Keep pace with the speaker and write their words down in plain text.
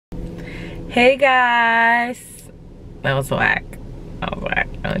Hey guys, that was whack. I'm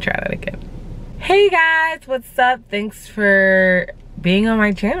gonna try that again. Hey guys, what's up? Thanks for being on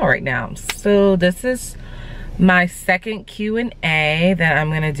my channel right now. So this is my second Q&A that I'm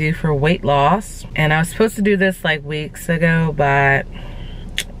gonna do for weight loss, and I was supposed to do this like weeks ago, but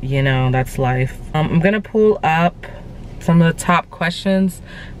you know, that's life. I'm gonna pull up some of the top questions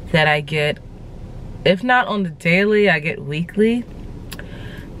that I get, if not on the daily, I get weekly.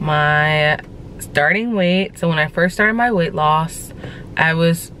 My starting weight, so when I first started my weight loss,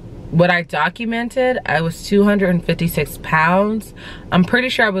 what I documented, I was 256 pounds. I'm pretty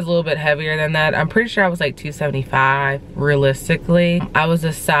sure I was a little bit heavier than that. I'm pretty sure I was like 275 realistically. I was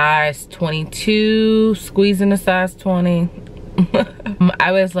a size 22, squeezing a size 20.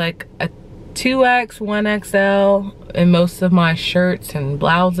 I was like a 2X, 1XL in most of my shirts and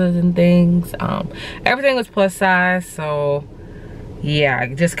blouses and things. Everything was plus size, so yeah,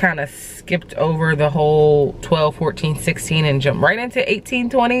 I just kind of skipped over the whole 12, 14, 16 and jumped right into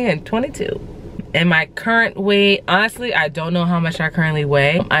 18, 20, and 22. And my current weight, honestly, I don't know how much I currently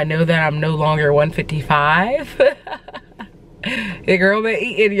weigh. I know that I'm no longer 155. Your girl been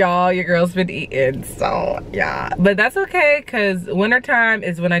eating, y'all. Your girl's been eating, so yeah. But that's okay, because wintertime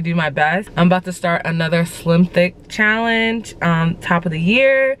is when I do my best. I'm about to start another Slim Thick challenge top of the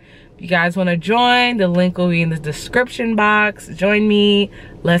year. If you guys want to join, the link will be in the description box. Join me.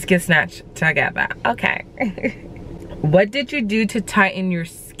 Let's get snatched together. Okay. What did you do to tighten your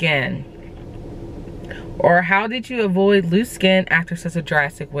skin? Or how did you avoid loose skin after such a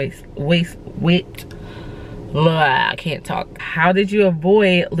drastic I can't talk. How did you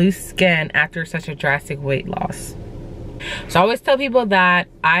avoid loose skin after such a drastic weight loss? So I always tell people that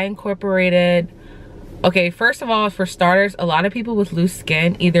I incorporated, okay, first of all, for starters, a lot of people with loose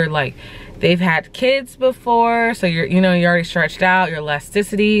skin, either like they've had kids before, so you're already stretched out, your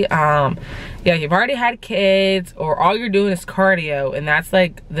elasticity, yeah, you've already had kids, or all you're doing is cardio, and that's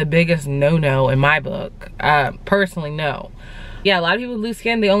like the biggest no-no in my book. Personally, no. Yeah, a lot of people with loose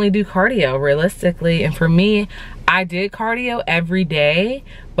skin, they only do cardio realistically, and for me, I did cardio every day,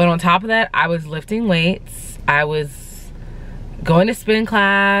 but on top of that, I was lifting weights, I was going to spin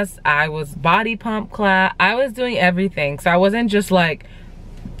class, I was body pump class, I was doing everything. So I wasn't just like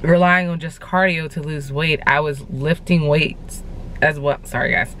relying on just cardio to lose weight. I was lifting weights as well.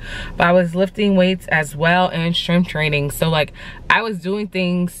 Sorry guys, but I was lifting weights as well and strength training. So like I was doing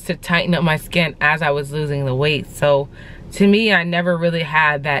things to tighten up my skin as I was losing the weight. So to me, I never really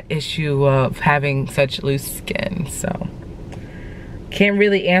had that issue of having such loose skin. So can't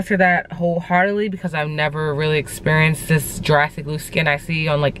really answer that wholeheartedly because I've never really experienced this drastic loose skin I see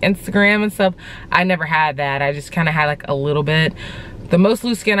on like Instagram and stuff. I never had that. I just kind of had like a little bit. The most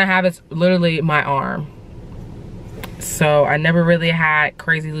loose skin I have is literally my arm. So I never really had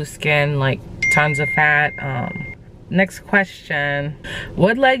crazy loose skin, like tons of fat. Next question.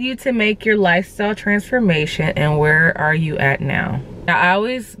 What led you to make your lifestyle transformation, and where are you at now? I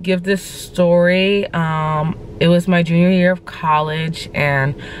always give this story. It was my junior year of college,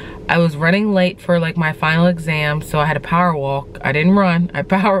 and I was running late for like my final exam, so I had to power walk. I didn't run, I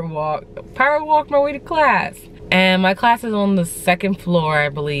power walked my way to class. And my class is on the second floor, I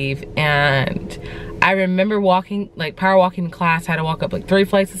believe, and I remember power walking in class. I had to walk up like 3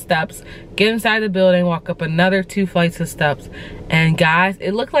 flights of steps, get inside the building, walk up another 2 flights of steps. And guys,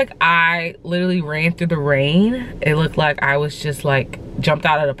 it looked like I literally ran through the rain. It looked like I was just like jumped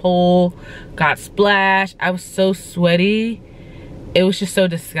out of the pool, got splashed. I was so sweaty. It was just so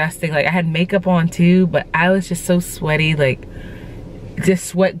disgusting. Like I had makeup on too, but I was just so sweaty, like just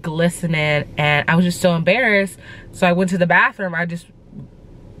sweat glistening, and I was just so embarrassed. So I went to the bathroom. I just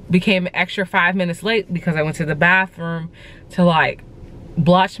became an extra 5 minutes late because I went to the bathroom to like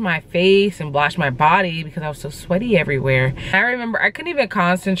blotch my face and blotch my body because I was so sweaty everywhere. I remember I couldn't even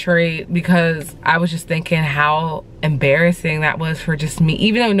concentrate because I was just thinking how embarrassing that was for just me,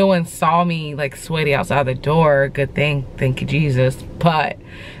 even though no one saw me like sweaty outside the door. Good thing, thank you Jesus. But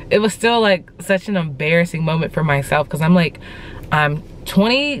it was still like such an embarrassing moment for myself because I'm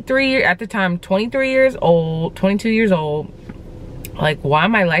 23 at the time, 23 years old, 22 years old. Like, why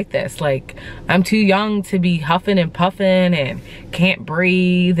am I like this? Like, I'm too young to be huffing and puffing and can't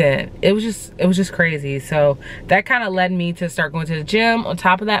breathe, and it was just crazy. So that kind of led me to start going to the gym. On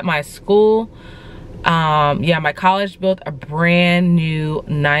top of that, my school, yeah, my college built a brand new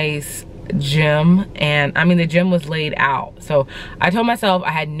nice gym, and I mean the gym was laid out. So I told myself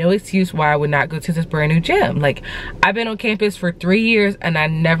I had no excuse why I would not go to this brand new gym. Like, I've been on campus for 3 years and I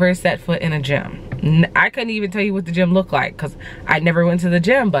never set foot in a gym. I couldn't even tell you what the gym looked like because I never went to the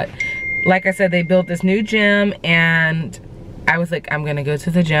gym. But like I said, they built this new gym, and I was like, I'm gonna go to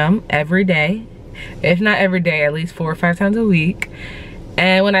the gym every day. If not every day, at least 4 or 5 times a week.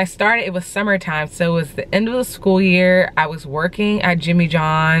 And when I started, it was summertime, so it was the end of the school year. I was working at Jimmy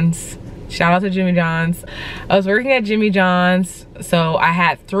John's. Shout out to Jimmy John's. I was working at Jimmy John's, so I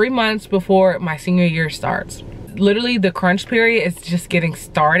had 3 months before my senior year starts. Literally, the crunch period is just getting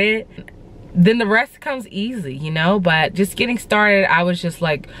started. Then the rest comes easy, you know? But just getting started, I was just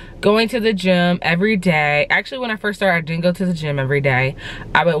like going to the gym every day. Actually, when I first started, I didn't go to the gym every day.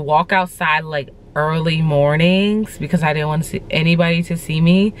 I would walk outside like early mornings because I didn't want to see anybody to see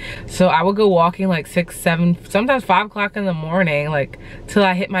me. So I would go walking like 6, 7, sometimes 5 o'clock in the morning, like till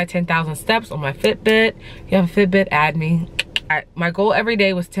I hit my 10,000 steps on my Fitbit. If you have a Fitbit, add me. My goal every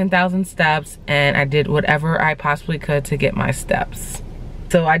day was 10,000 steps, and I did whatever I possibly could to get my steps.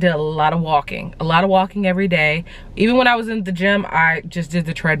 So I did a lot of walking every day. Even when I was in the gym, I just did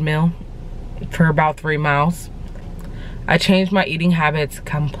the treadmill for about 3 miles. I changed my eating habits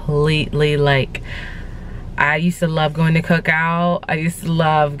completely. Like, I used to love going to Cookout. I used to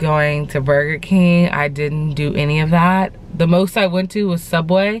love going to Burger King. I didn't do any of that. The most I went to was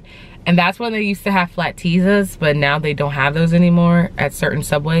Subway, and that's when they used to have flat teasers, but now they don't have those anymore at certain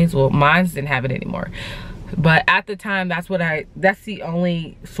Subways. Well, mine didn't have it anymore. But at the time, that's the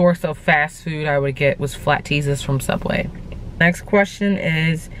only source of fast food I would get was flat teasers from Subway. Next question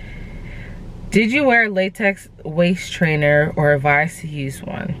is, did you wear a latex waist trainer or advise to use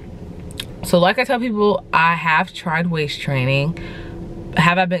one? So like I tell people, I have tried waist training.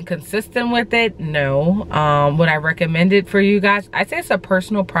 Have I been consistent with it? No. Would I recommend it for you guys? I'd say it's a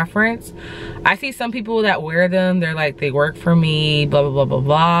personal preference. I see some people that wear them, they're like, they work for me, blah, blah, blah, blah,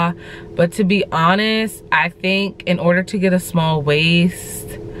 blah. But to be honest, I think in order to get a small waist,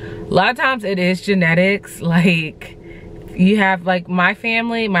 a lot of times it is genetics. Like, you have, like, my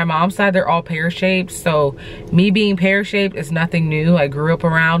family, my mom's side, they're all pear-shaped. So me being pear-shaped is nothing new. I grew up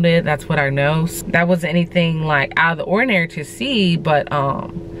around it. That's what I know. That wasn't anything like out of the ordinary to see, but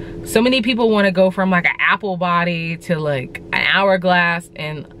so many people want to go from like an apple body to like an hourglass,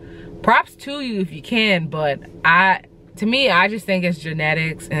 and props to you if you can, but to me, I just think it's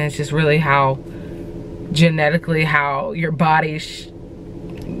genetics, and it's just really genetically how your body,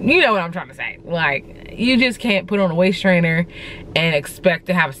 you know what I'm trying to say. Like, you just can't put on a waist trainer and expect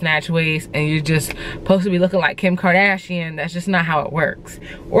to have a snatch waist, and you're just supposed to be looking like Kim Kardashian. That's just not how it works.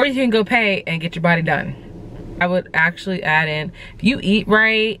 Or you can go pay and get your body done. I would actually add in, if you eat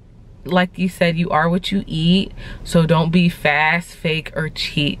right, like you said, you are what you eat. So don't be fast, fake, or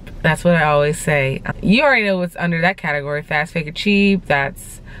cheap. That's what I always say. You already know what's under that category, fast, fake, or cheap.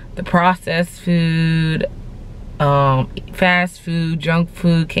 That's the processed food, fast food, junk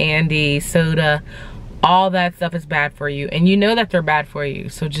food, candy, soda. All that stuff is bad for you, and you know that they're bad for you,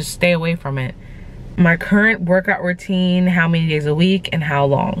 so just stay away from it. My current workout routine, how many days a week and how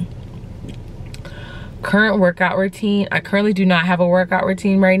long? Current workout routine, I currently do not have a workout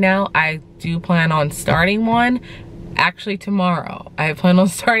routine right now. I do plan on starting one actually tomorrow. I plan on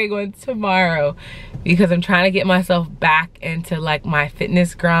starting one tomorrow because I'm trying to get myself back into like my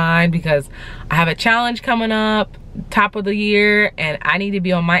fitness grind, because I have a challenge coming up top of the year, and I need to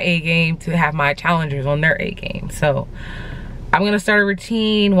be on my A game to have my challengers on their A game. So I'm gonna start a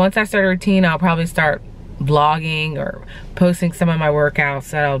routine. Once I start a routine, I'll probably start vlogging or posting some of my workouts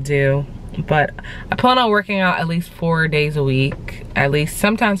that I'll do. But I plan on working out at least 4 days a week, at least,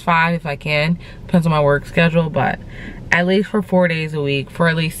 sometimes 5 if I can, depends on my work schedule, but at least for 4 days a week for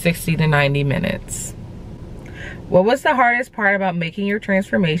at least 60 to 90 minutes. What was the hardest part about making your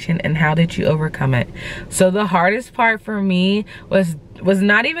transformation, and how did you overcome it? So the hardest part for me was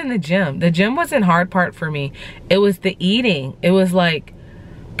not even the gym. The gym wasn't hard part for me. It was the eating. It was like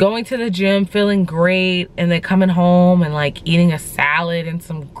going to the gym, feeling great, and then coming home and like eating a salad and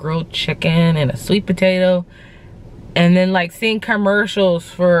some grilled chicken and a sweet potato, and then like seeing commercials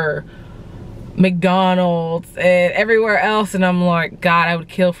for McDonald's and everywhere else, and I'm like, God, I would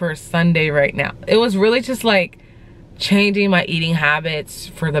kill for a Sunday right now. It was really just like changing my eating habits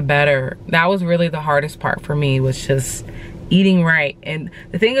for the better. That was really the hardest part for me, was just eating right. And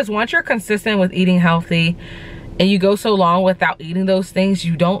the thing is, once you're consistent with eating healthy and you go so long without eating those things,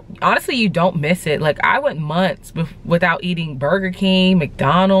 you don't miss it. Like, I went months without eating Burger King,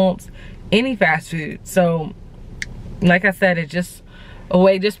 McDonald's, any fast food. So like I said, it's just a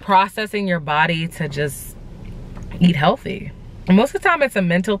way, just processing your body to just eat healthy. Most of the time it's a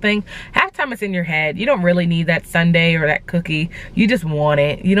mental thing. Half the time it's in your head. You don't really need that sundae or that cookie. You just want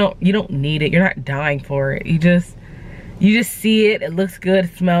it. You don't need it. You're not dying for it. You just see it, it looks good,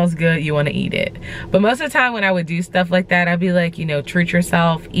 it smells good, you want to eat it. But most of the time when I would do stuff like that, I'd be like, you know, treat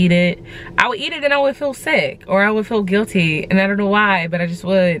yourself, eat it. I would eat it and I would feel sick, or I would feel guilty, and I don't know why, but I just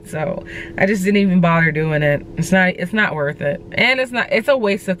would. So I just didn't even bother doing it. It's not worth it. And it's a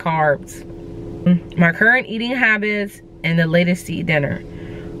waste of carbs. My current eating habits and the latest to eat dinner.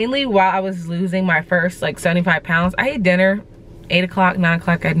 Mainly while I was losing my first like 75 pounds, I ate dinner 8 o'clock, 9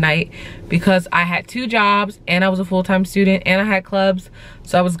 o'clock at night because I had 2 jobs and I was a full-time student and I had clubs.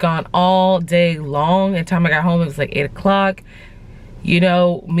 So I was gone all day long. By the time I got home, it was like 8 o'clock. You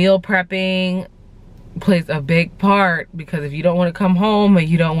know, meal prepping plays a big part because if you don't want to come home and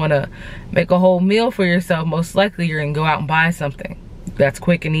you don't want to make a whole meal for yourself, most likely you're gonna go out and buy something that's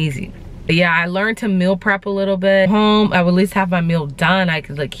quick and easy. But yeah, I learned to meal prep a little bit. Home, I would at least have my meal done. I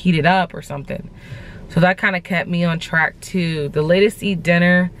could like heat it up or something. So that kind of kept me on track too. The latest to eat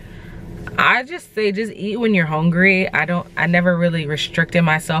dinner, I just say just eat when you're hungry. I never really restricted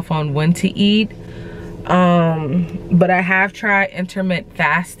myself on when to eat. But I have tried intermittent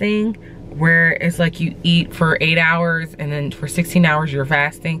fasting, where it's like you eat for 8 hours and then for 16 hours you're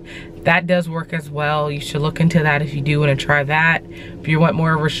fasting. That does work as well. You should look into that if you do want to try that, if you want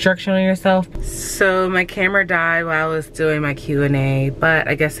more restriction on yourself. So my camera died while I was doing my Q&A, but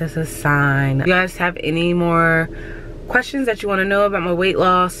I guess that's a sign. If you guys have any more questions that you want to know about my weight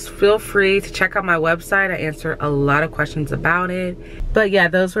loss, feel free to check out my website. I answer a lot of questions about it. But yeah,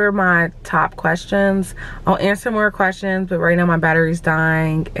 those were my top questions. I'll answer more questions, but right now my battery's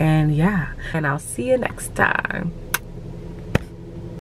dying, and yeah, and I'll see you next time.